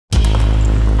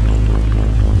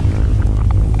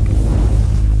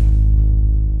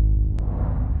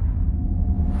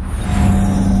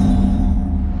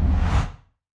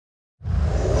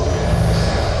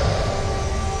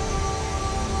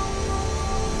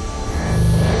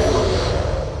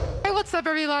up,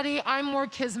 everybody? I'm more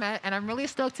Kismet, and I'm really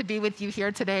stoked to be with you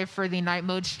here today for the Night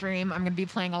Mode stream. I'm going to be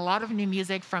playing a lot of new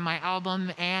music from my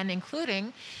album and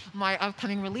including my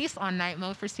upcoming release on Night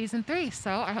Mode for Season 3.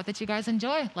 So I hope that you guys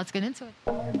enjoy. Let's get into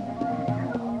it.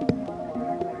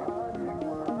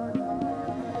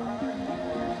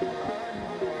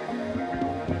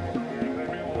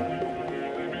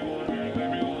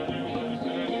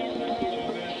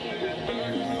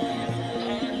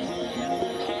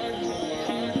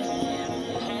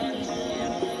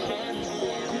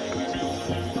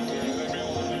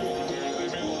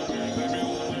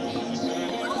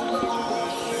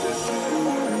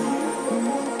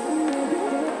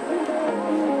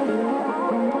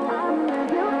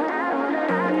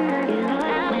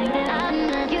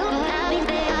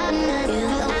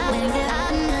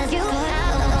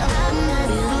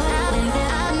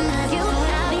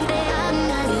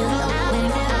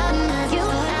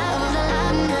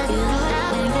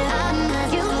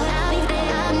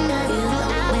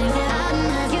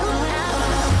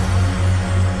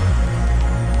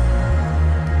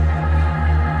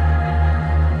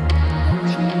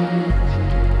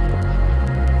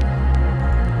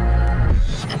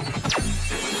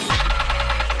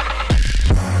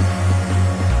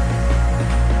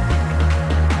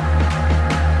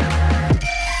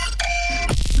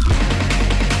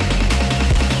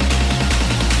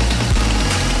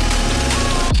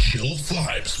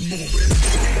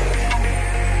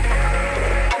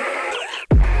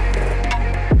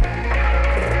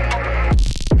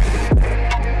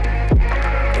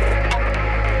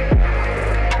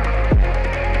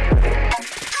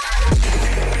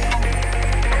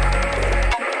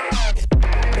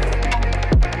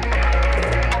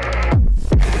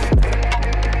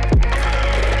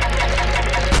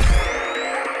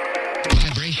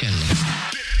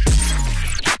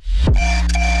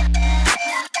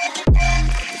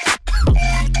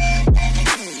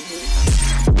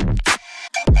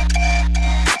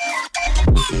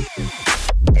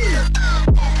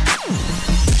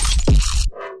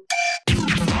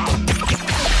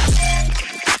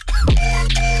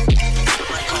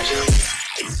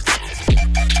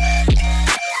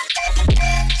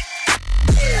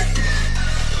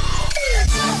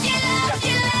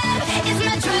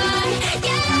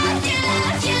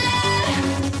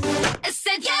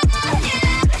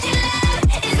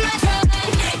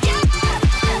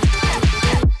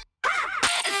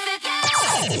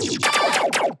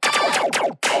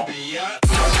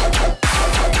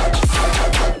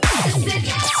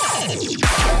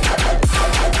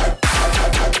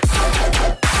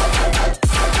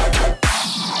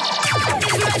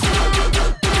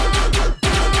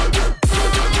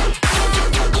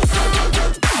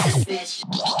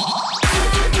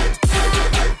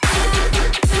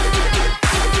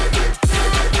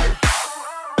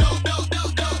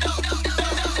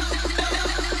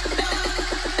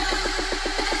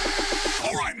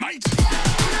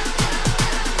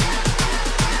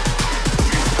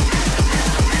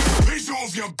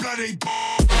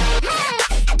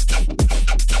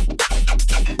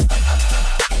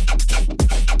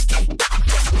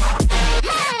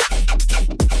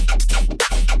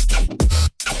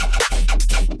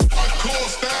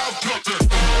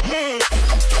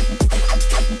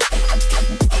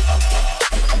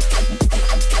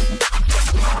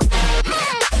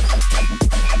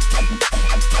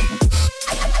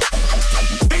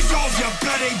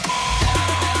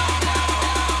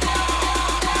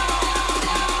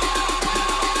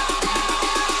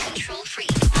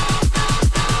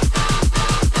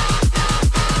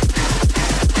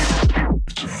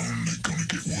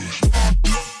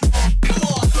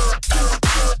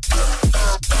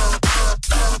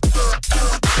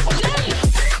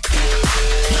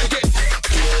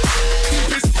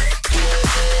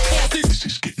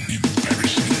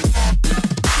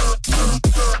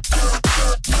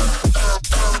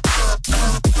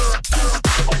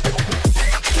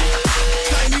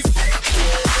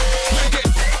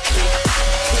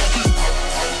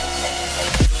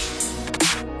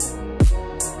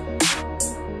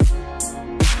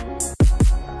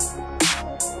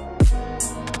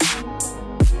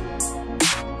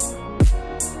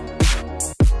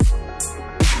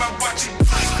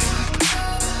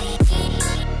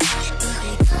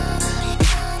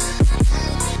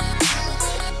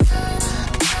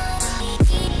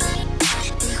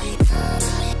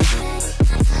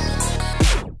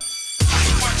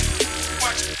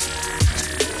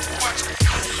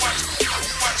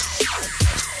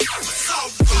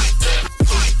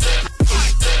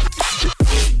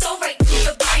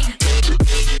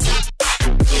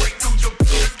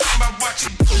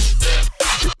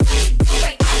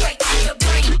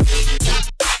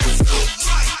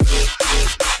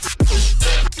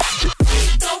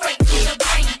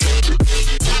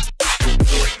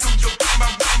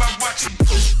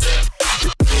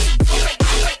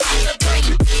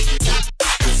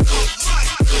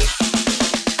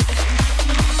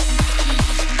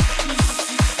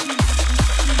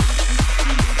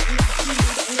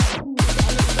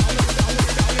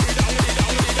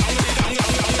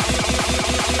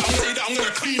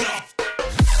 clean up.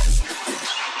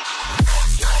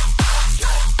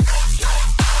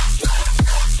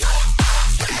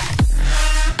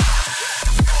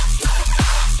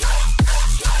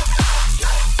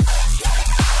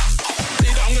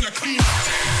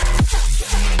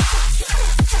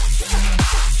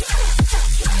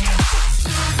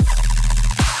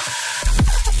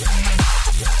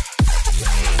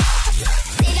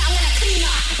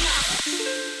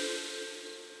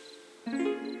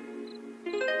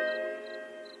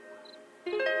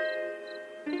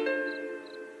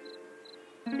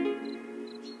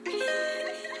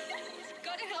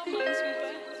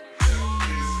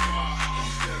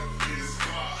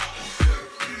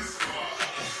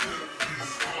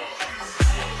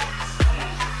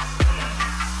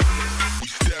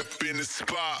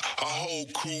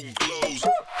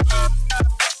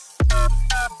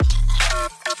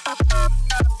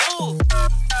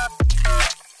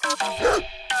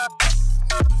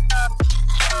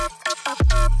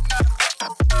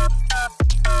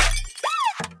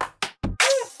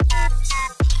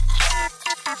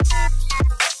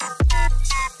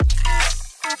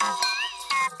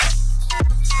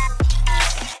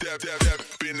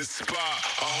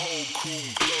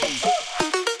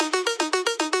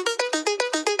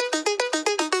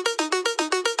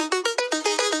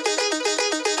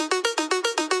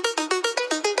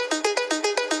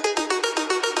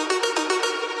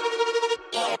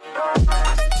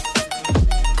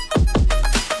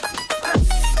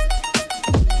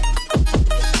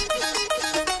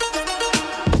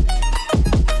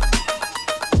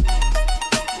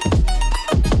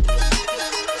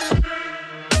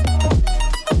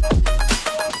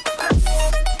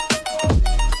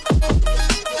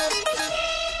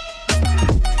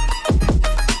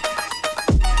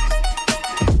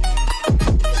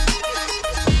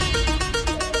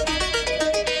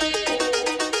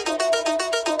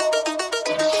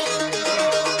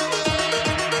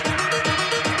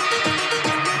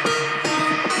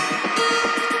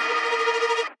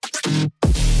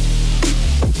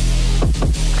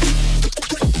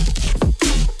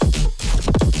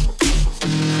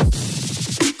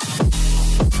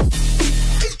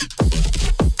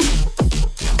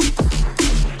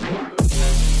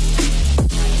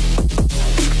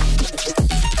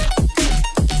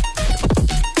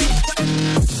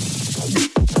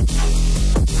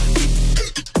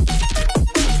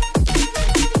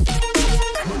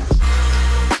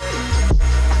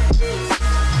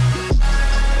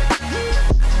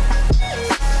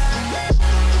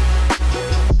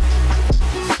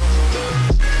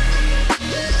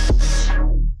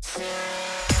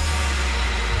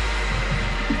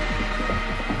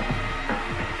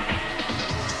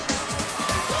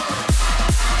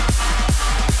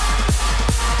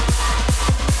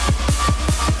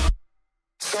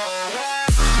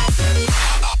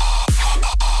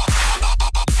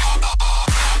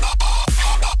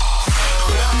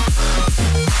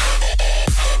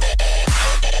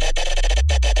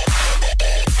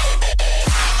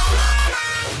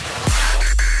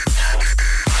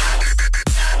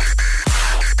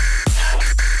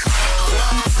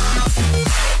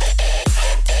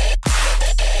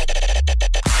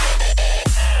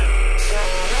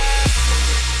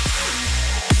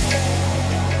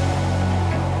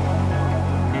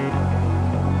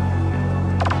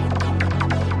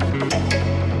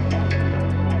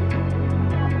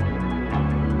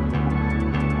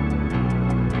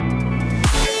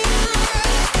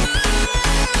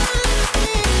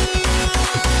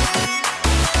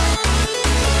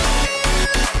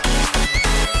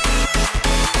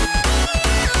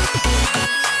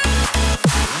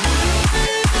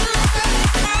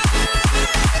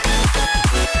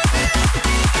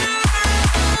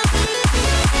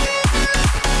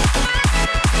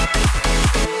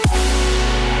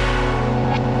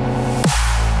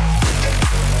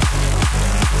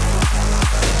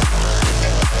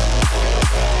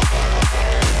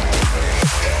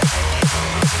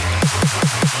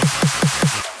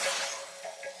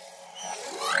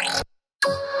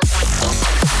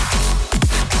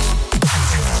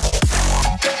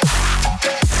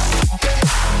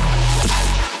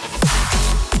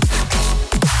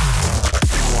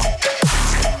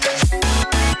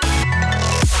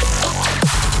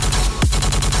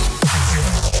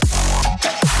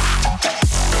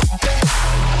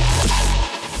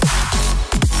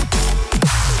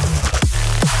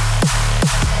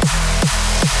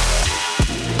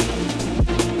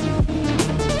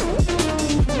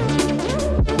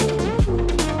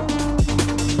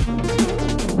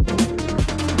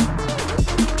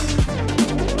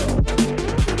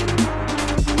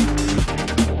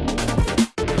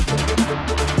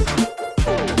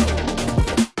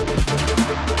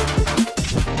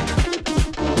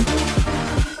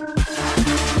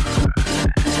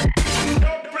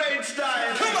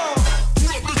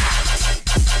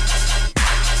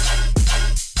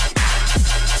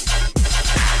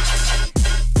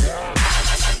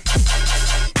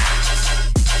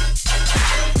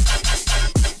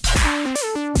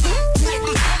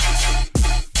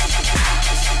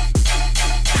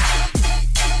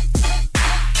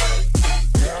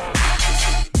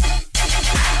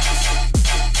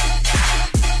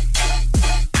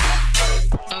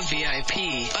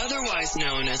 otherwise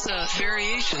known as a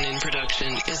variation in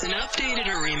production, is an updated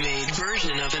or remade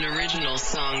version of an original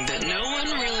song that no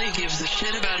one really gives a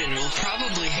shit about and will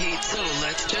probably hate, so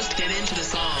let's just get into the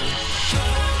song.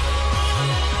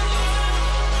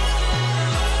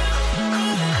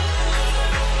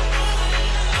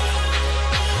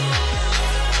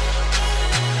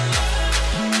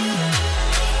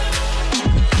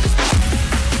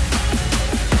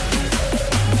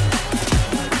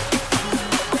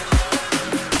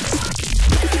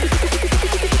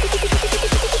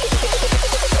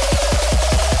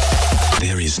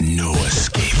 No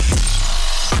escape.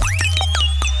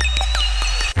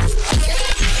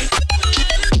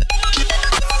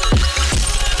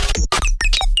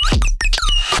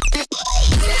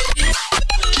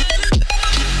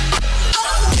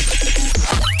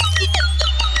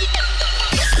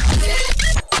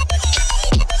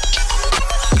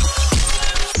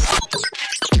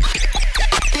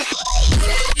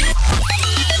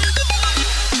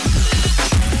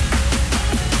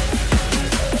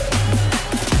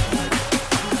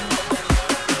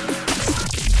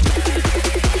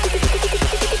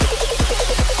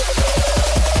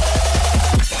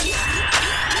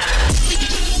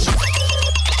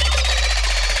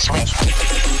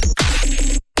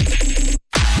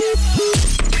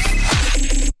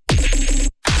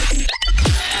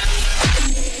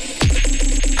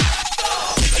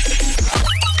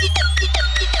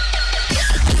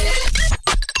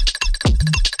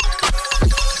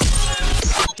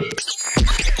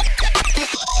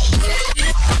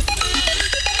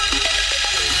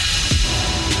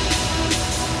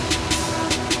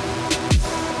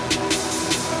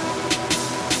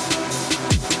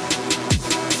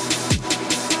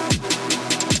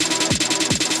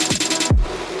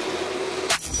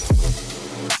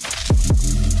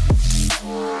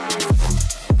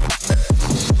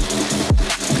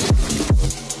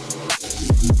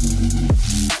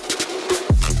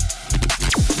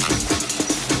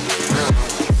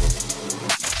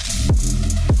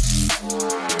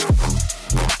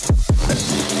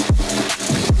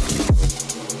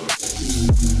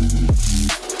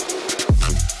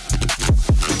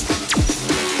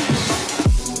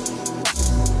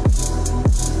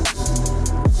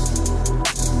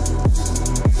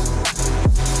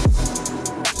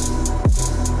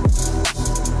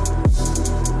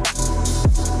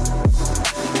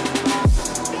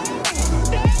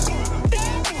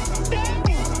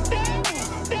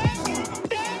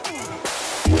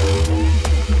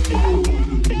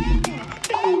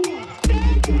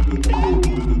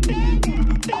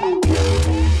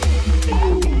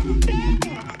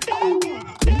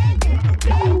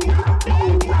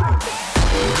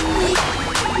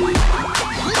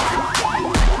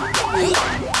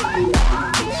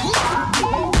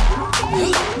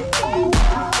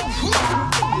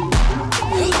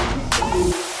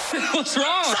 What's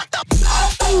wrong?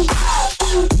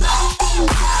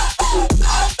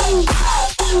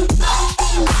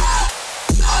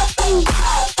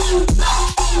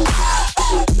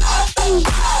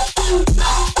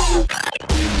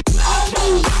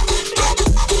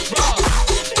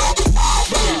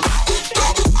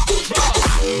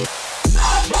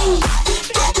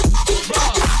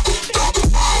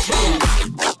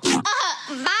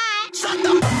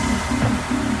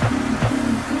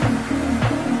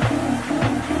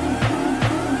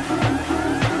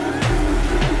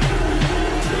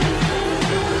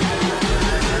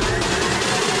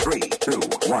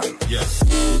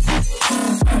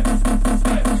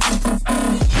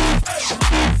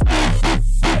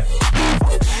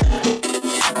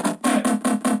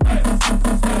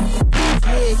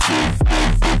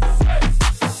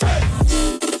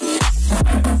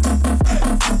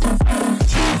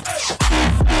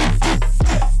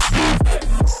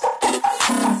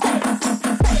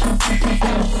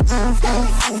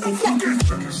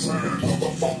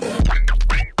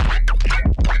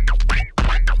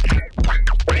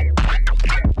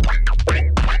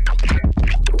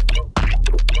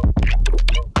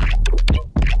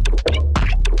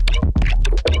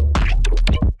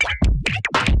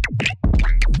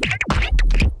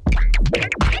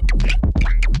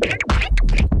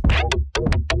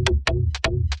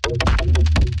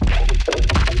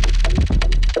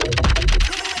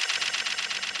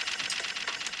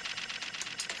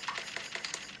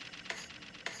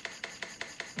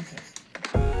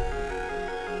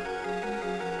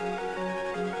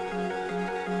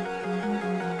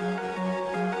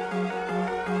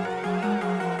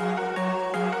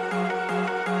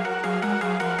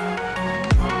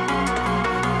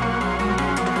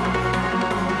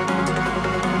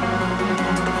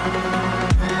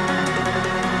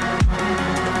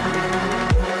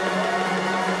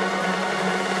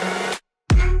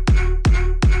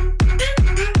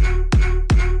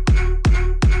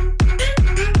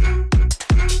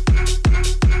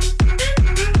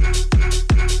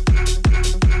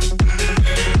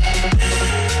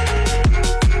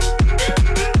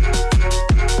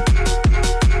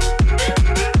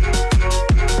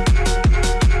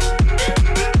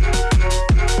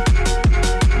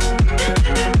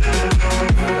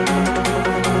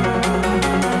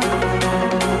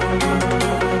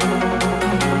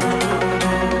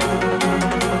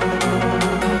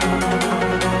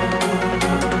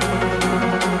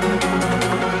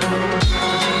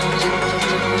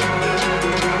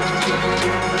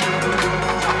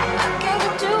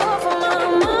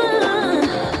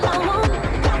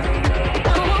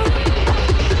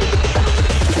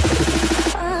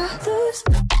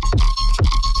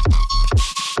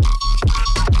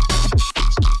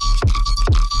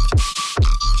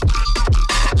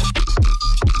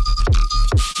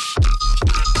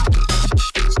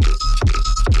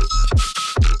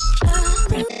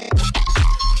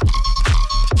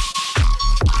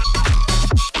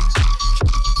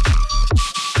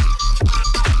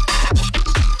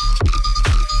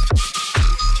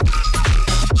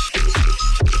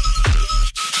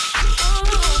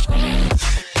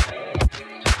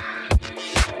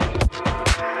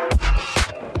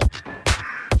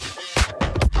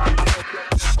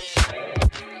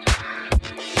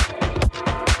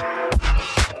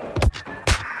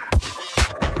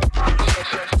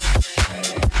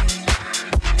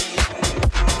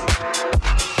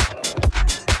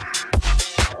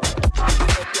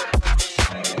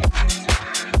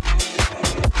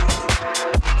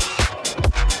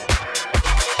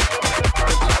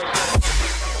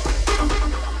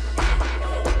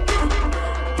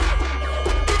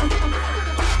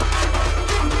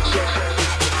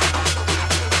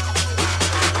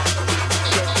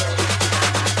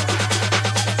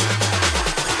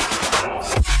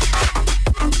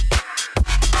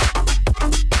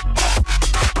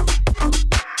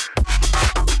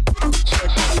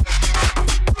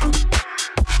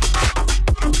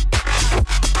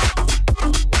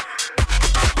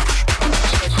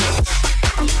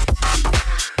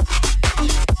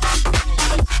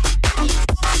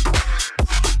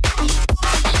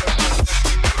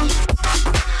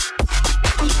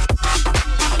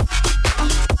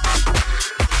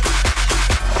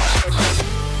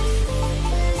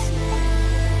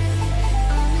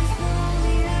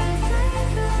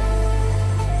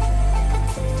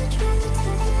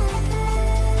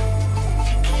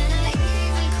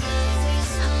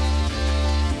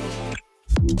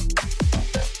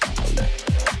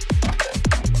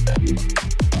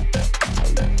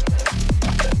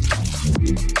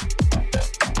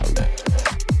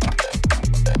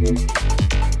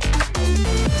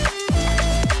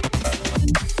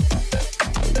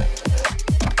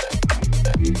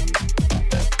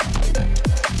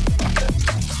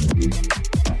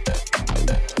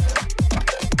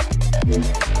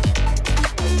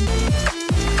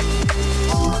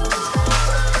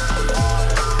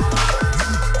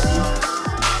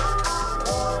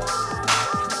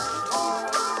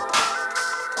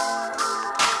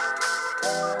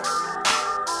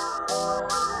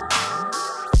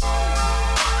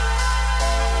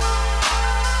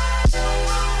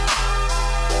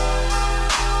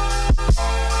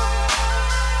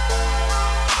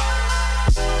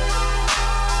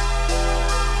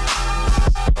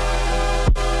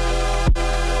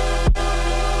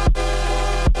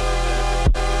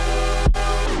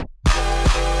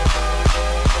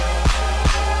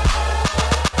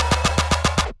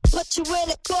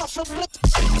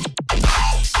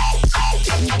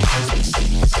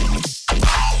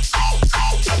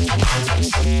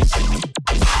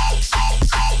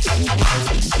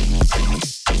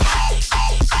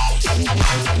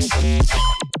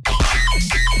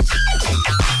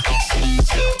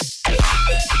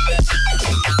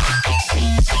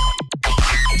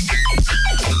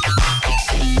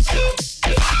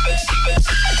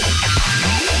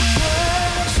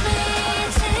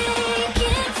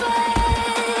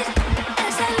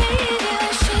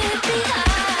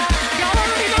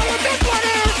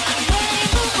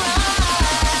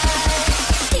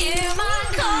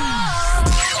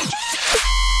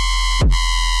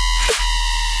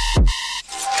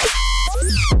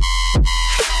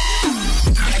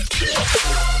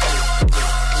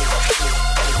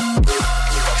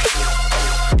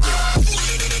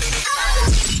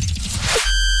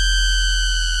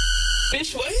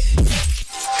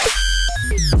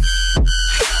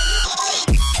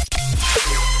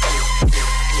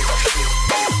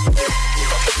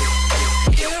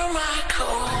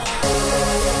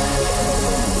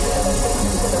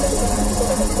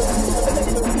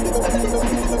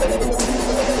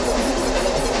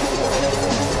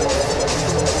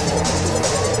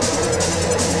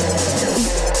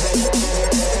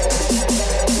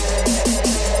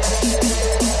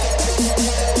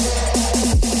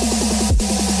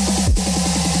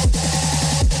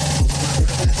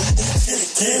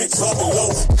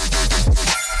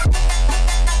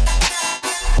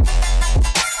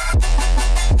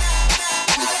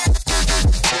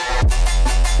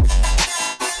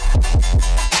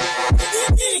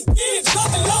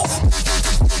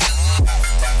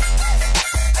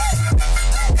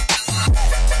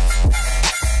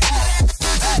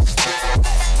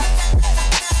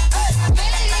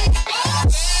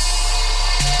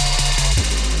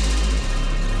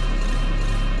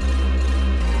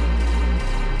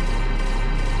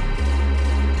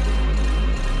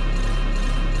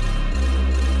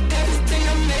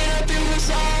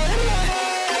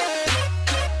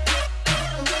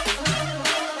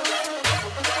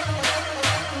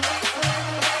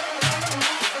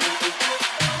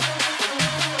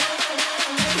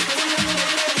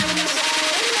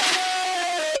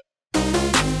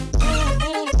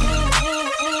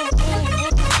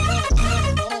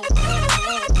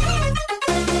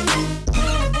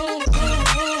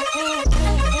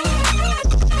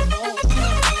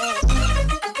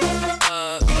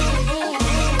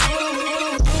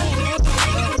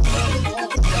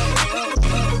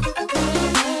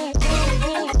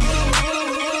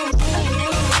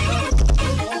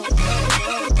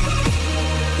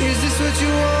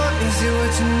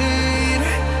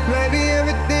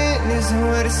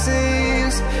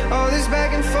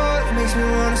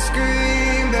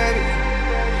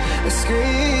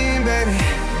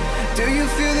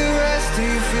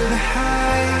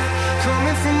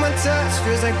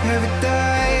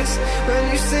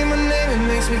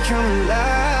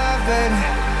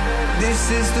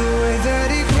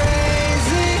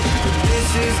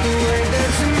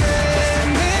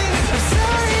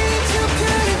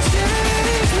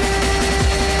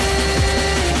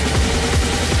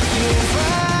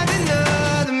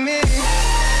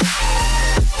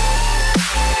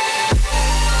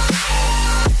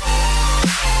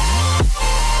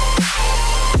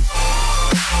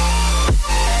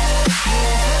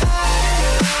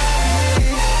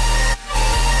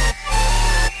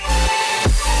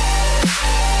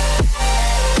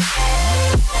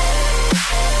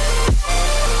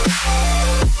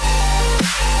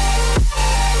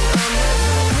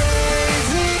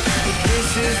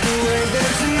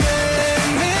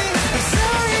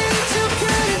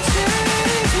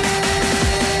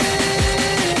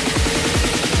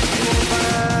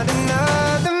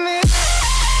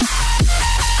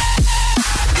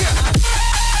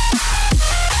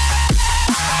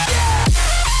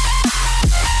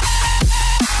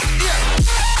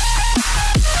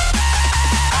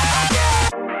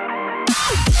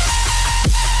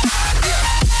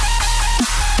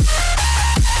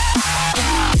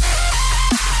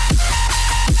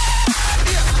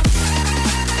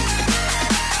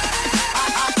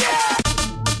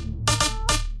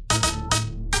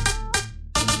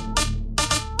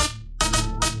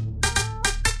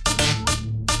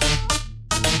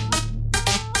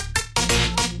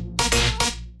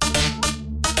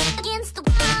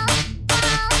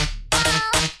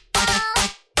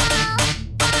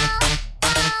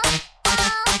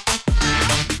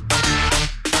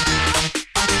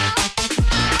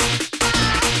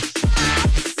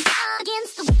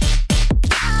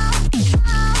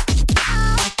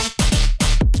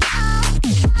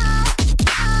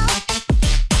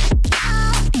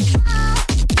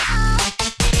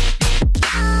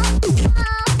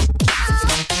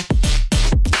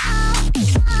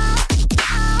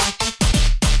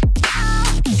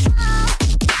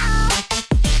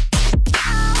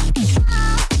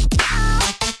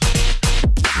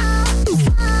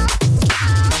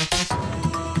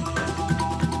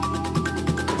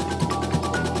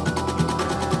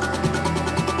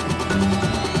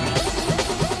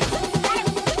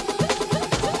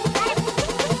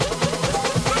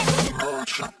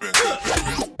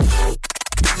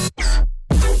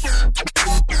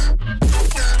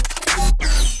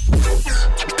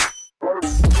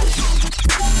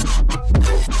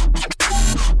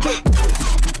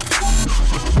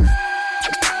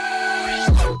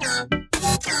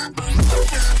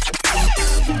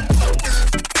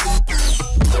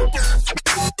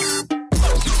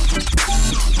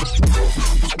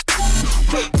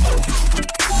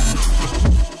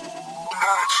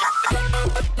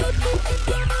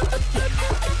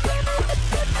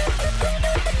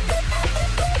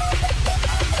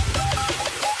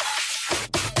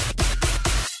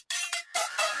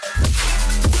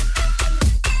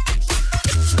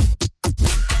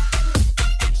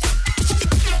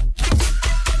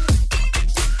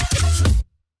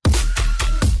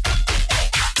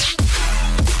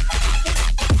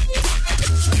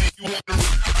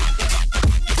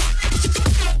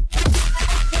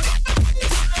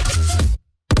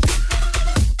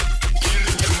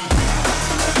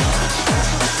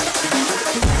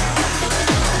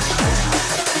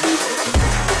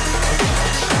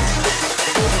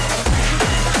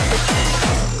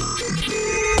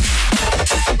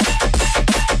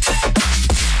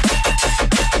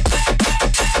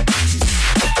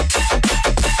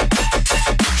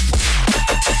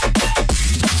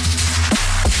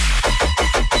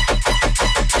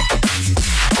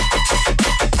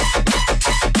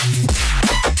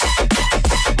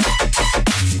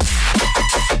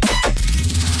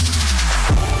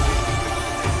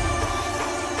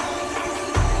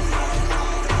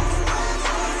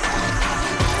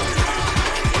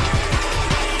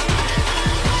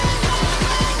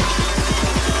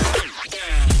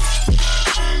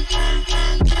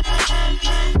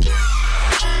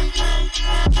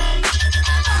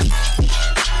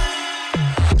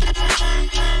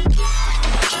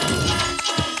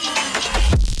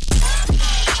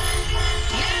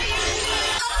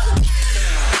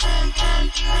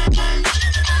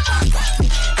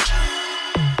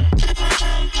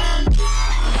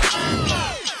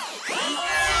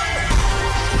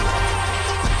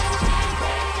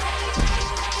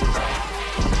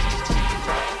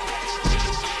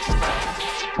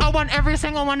 want every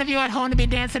single one of you at home to be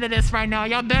dancing to this right now.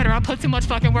 Y'all better. I put too much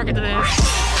fucking work into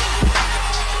this.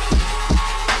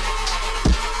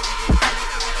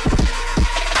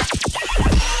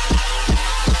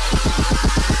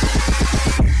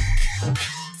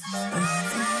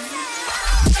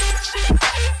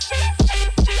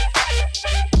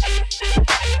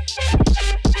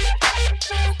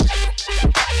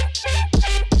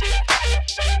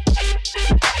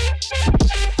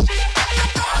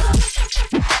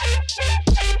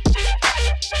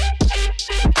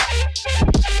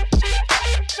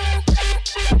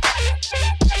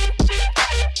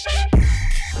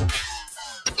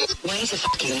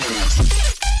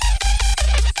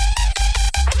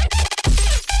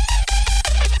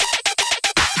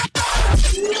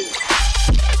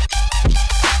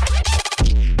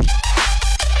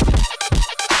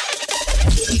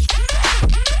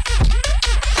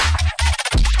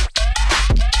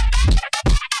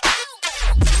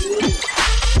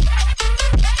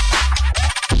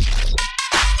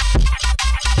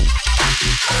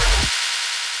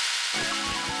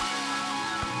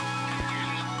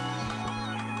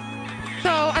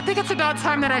 I think it's about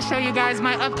time that I show you guys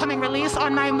my upcoming release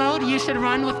on Night Mode, You Should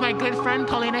Run, with my good friend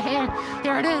Paulina Hare.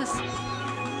 Here it is.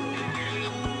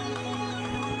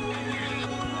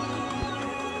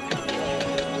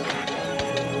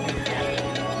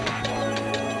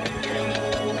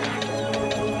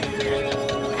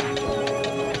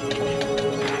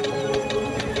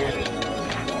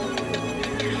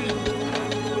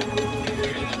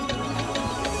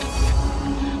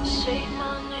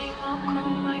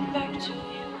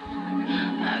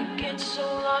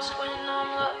 When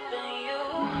I'm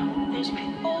loving you, there's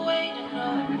people waiting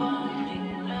up on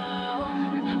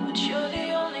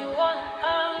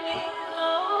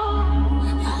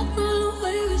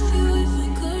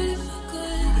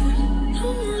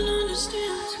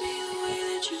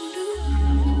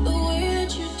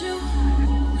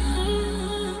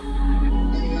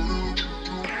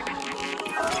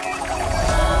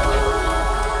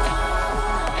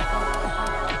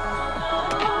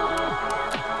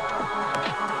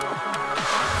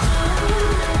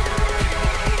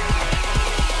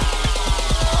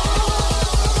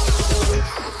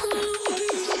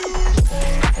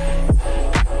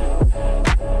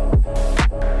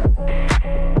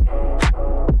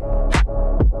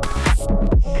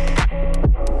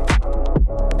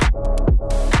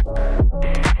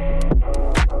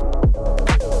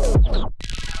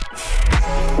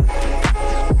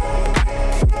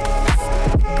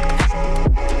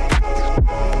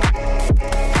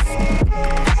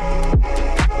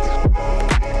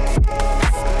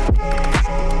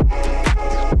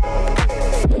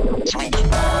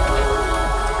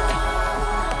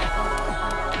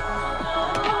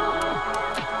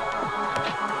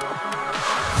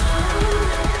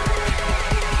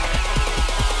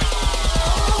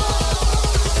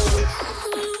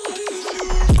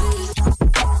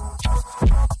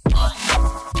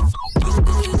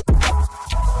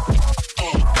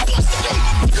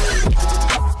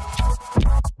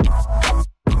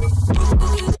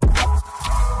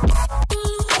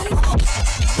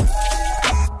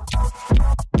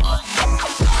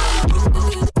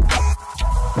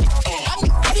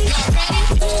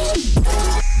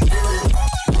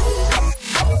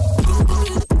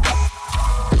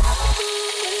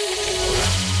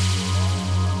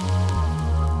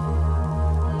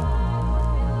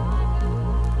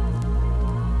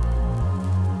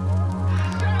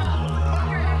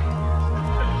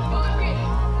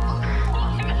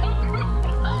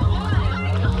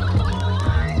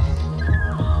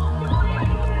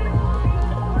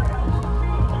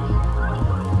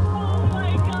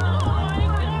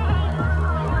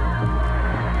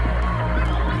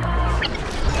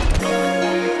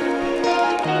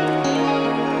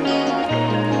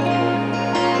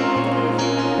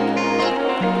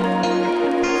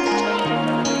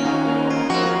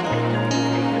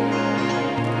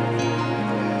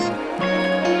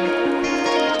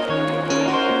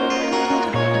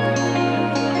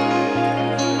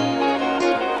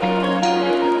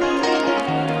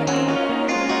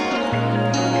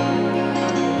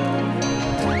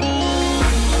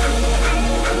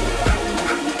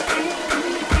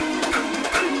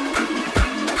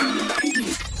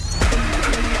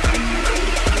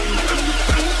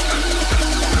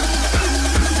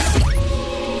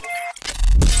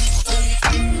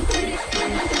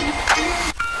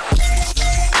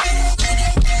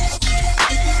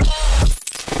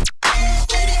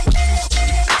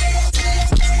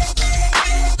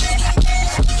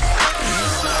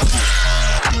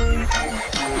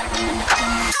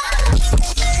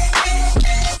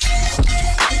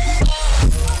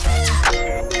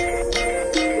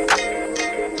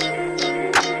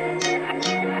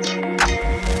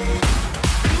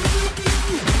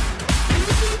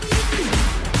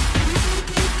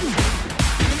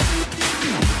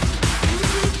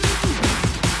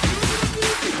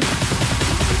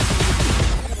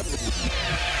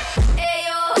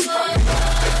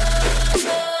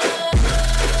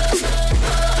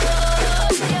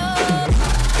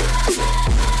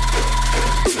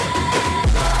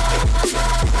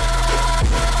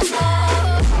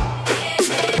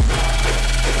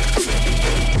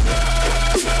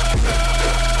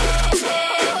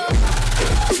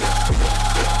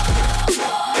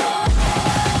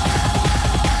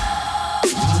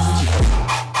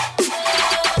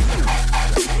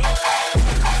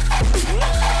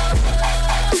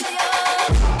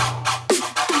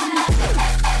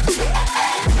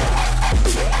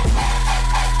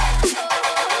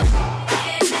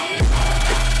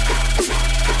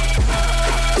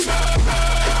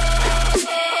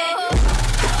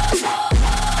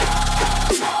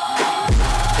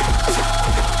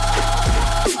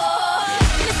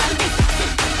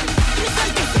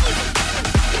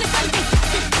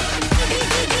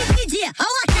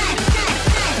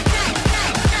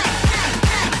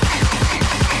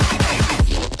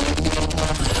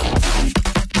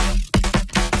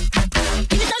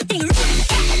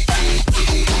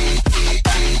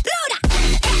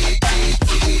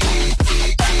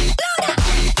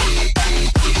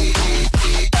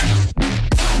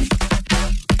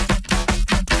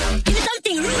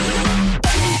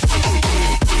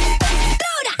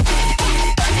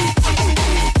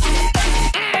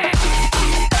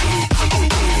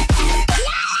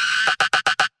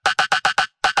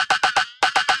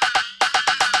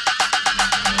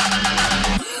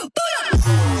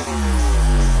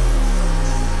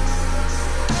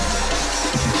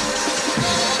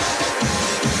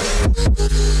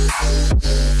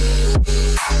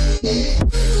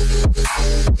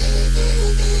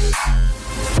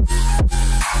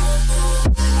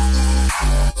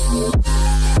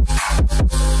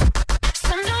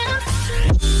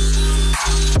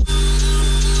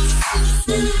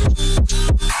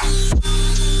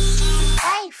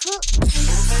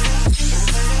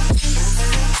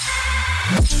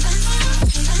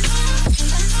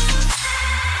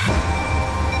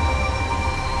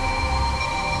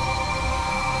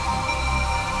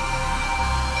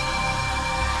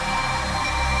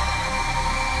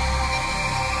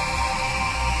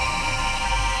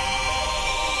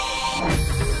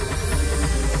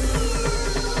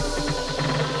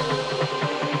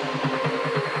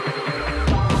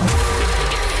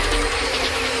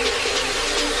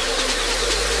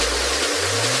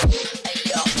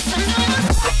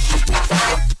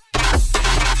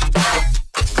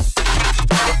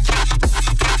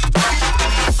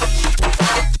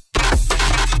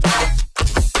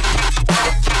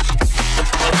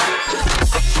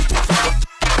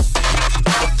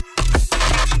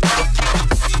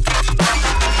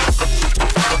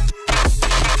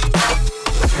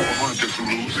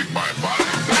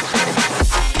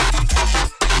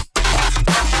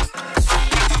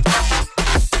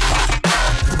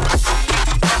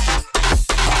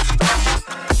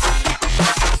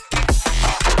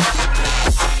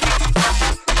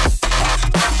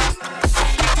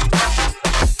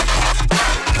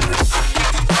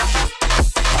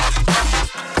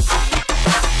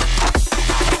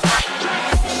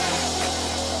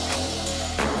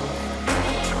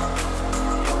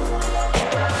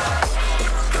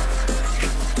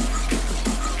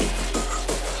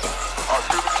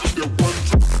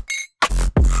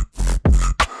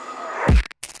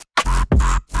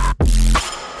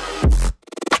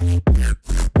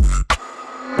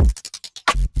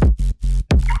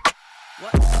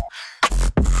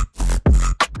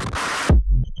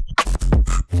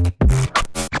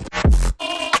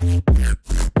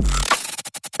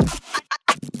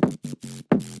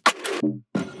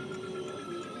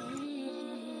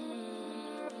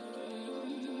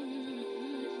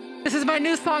my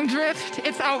new song Drift.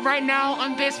 It's out right now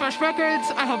on Bass Rush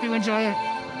Records. I hope you enjoy it.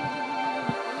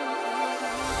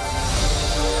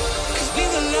 Cause we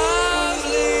were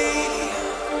lovely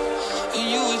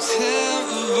and you were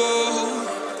terrible.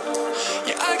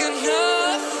 Yeah, I got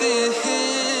nothing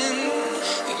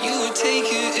and you were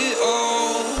taking it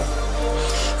all.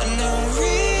 And now I'm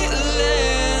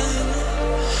reeling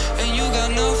and you got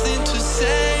nothing to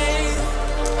say.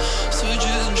 So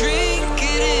just drink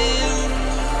it in,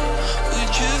 we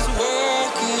just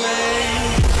walk away.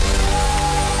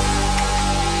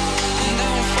 And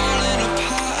now I'm falling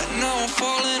apart, now I'm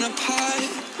falling apart.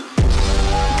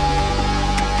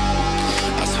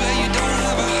 I swear you don't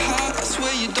have a heart, I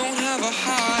swear you don't have a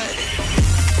heart.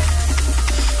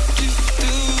 Drift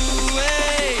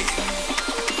away,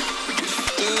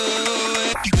 drift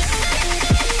away,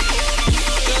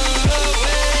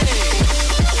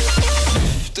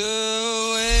 drift away.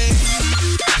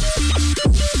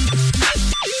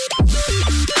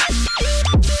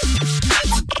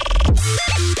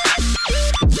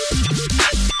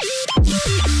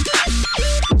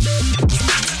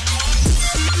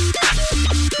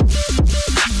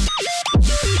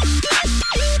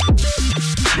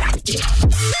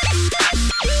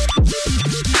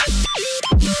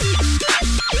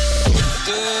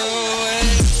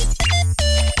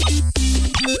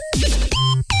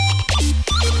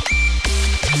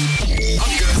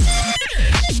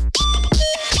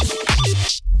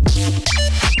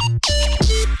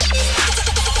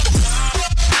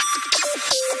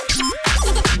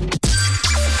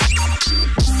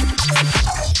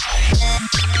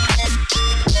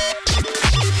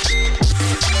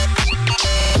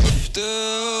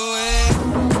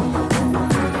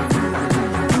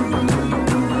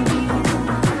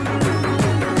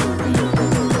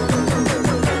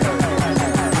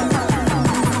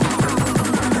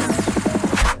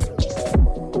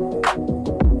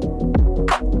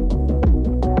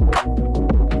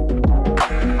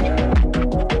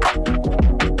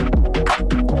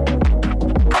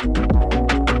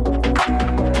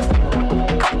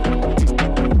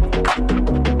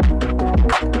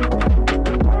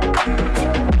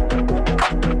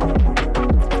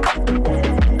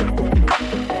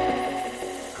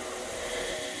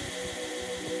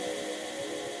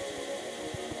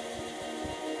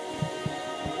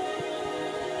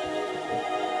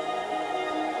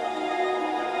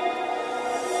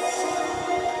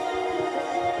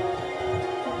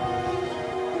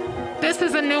 This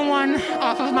is a new one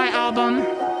off of my album.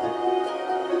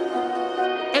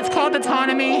 It's called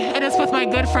Autonomy. It is with my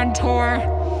good friend Tor.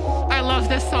 I love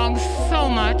this song so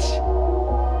much.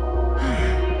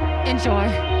 Enjoy.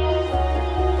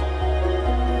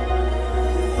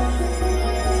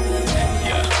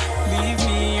 Yeah, leave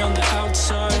me on the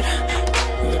outside.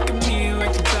 Look at me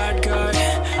like the bad guy.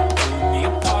 Pull me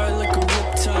apart like a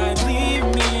riptide. Leave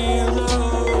me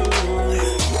alone.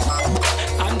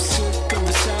 I'm sick of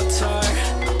this outside.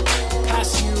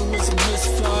 Past you was a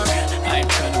misfire. I ain't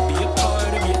trying to be a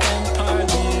part of your empire.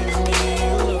 Leave me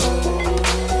alone.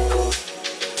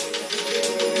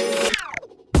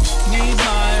 Need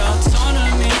my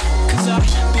autonomy, cause I've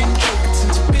been joking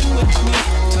since you've been with me.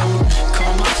 Don't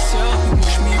call myself and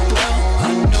wish me well. I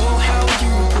know how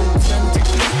you pretend to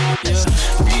be. Yeah,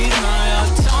 need my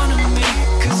autonomy,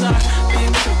 cause I've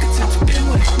been joking since you've been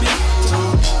with me.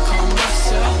 Don't call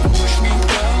myself and wish me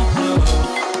well. No.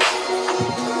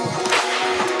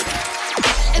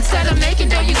 Instead of making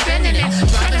dough, you spending it.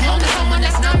 Driving home to someone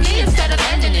that's not me instead of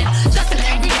ending it. Just an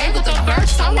angry day with a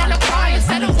verse, I wanna cry.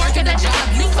 Instead of working a job,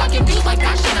 you fucking do like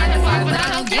that shit 9 to 5, but I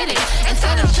don't get it.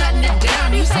 Instead of shutting it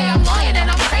down, you say I'm lying and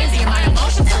I'm crazy and my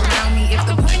emotions surround me. If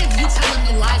the point of you telling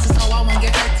me lies is so I won't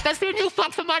get hurt, that's when you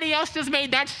fuck somebody else just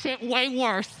made that shit way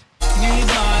worse. Need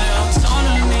my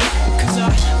autonomy, cause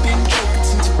I've been joking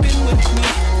since you've been with me.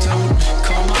 Don't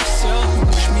call myself and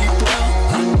wish me well.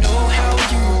 I know how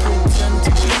you pretend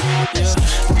to be. Yeah,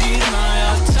 need my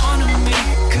autonomy,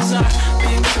 cause I've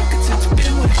been joking since you've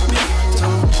been with me.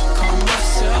 Don't call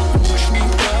myself and wish me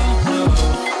well. No.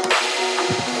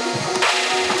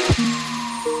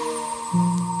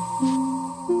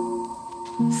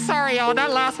 Sorry, y'all,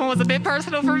 that last one was a bit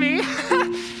personal for me.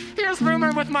 Here's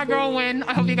Rumor with my girl Win.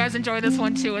 I hope you guys enjoy this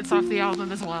one too. It's off the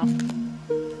album as well.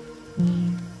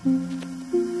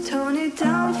 Tone it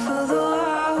down for the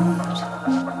world.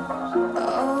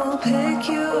 I'll pick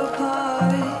you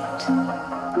apart.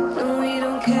 No, we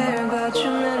don't care about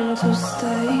your mental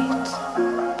state.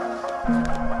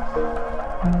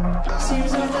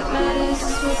 Seems all that matters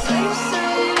is what they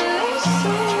say, they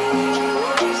say,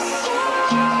 they say.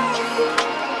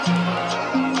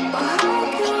 But how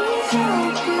can we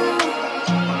help you?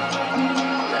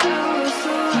 Now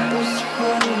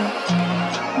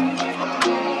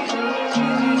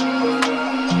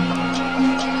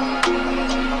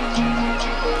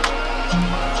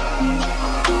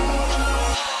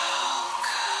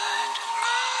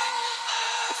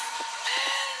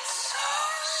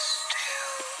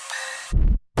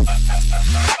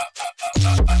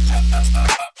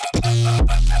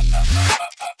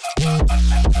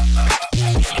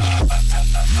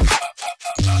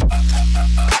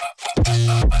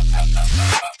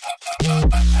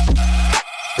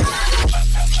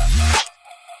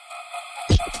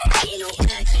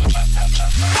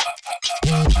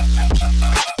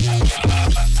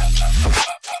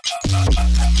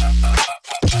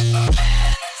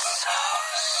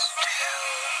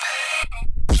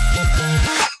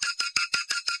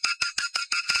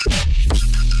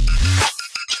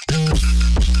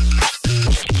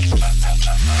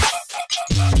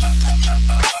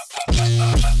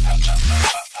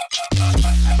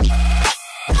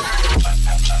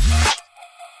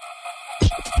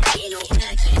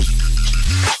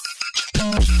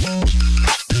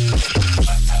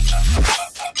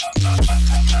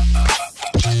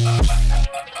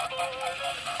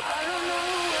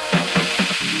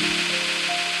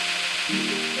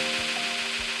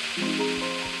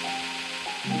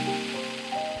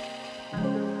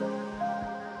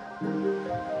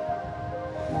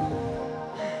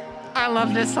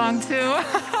love this song too.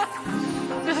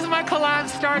 This is my collab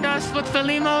Stardust with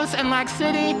Felimos and Lac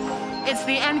City. It's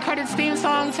the end credits theme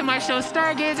song to my show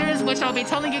Stargazers, which I'll be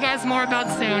telling you guys more about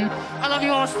soon. I love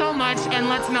you all so much, and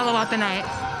let's mellow out the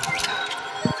night.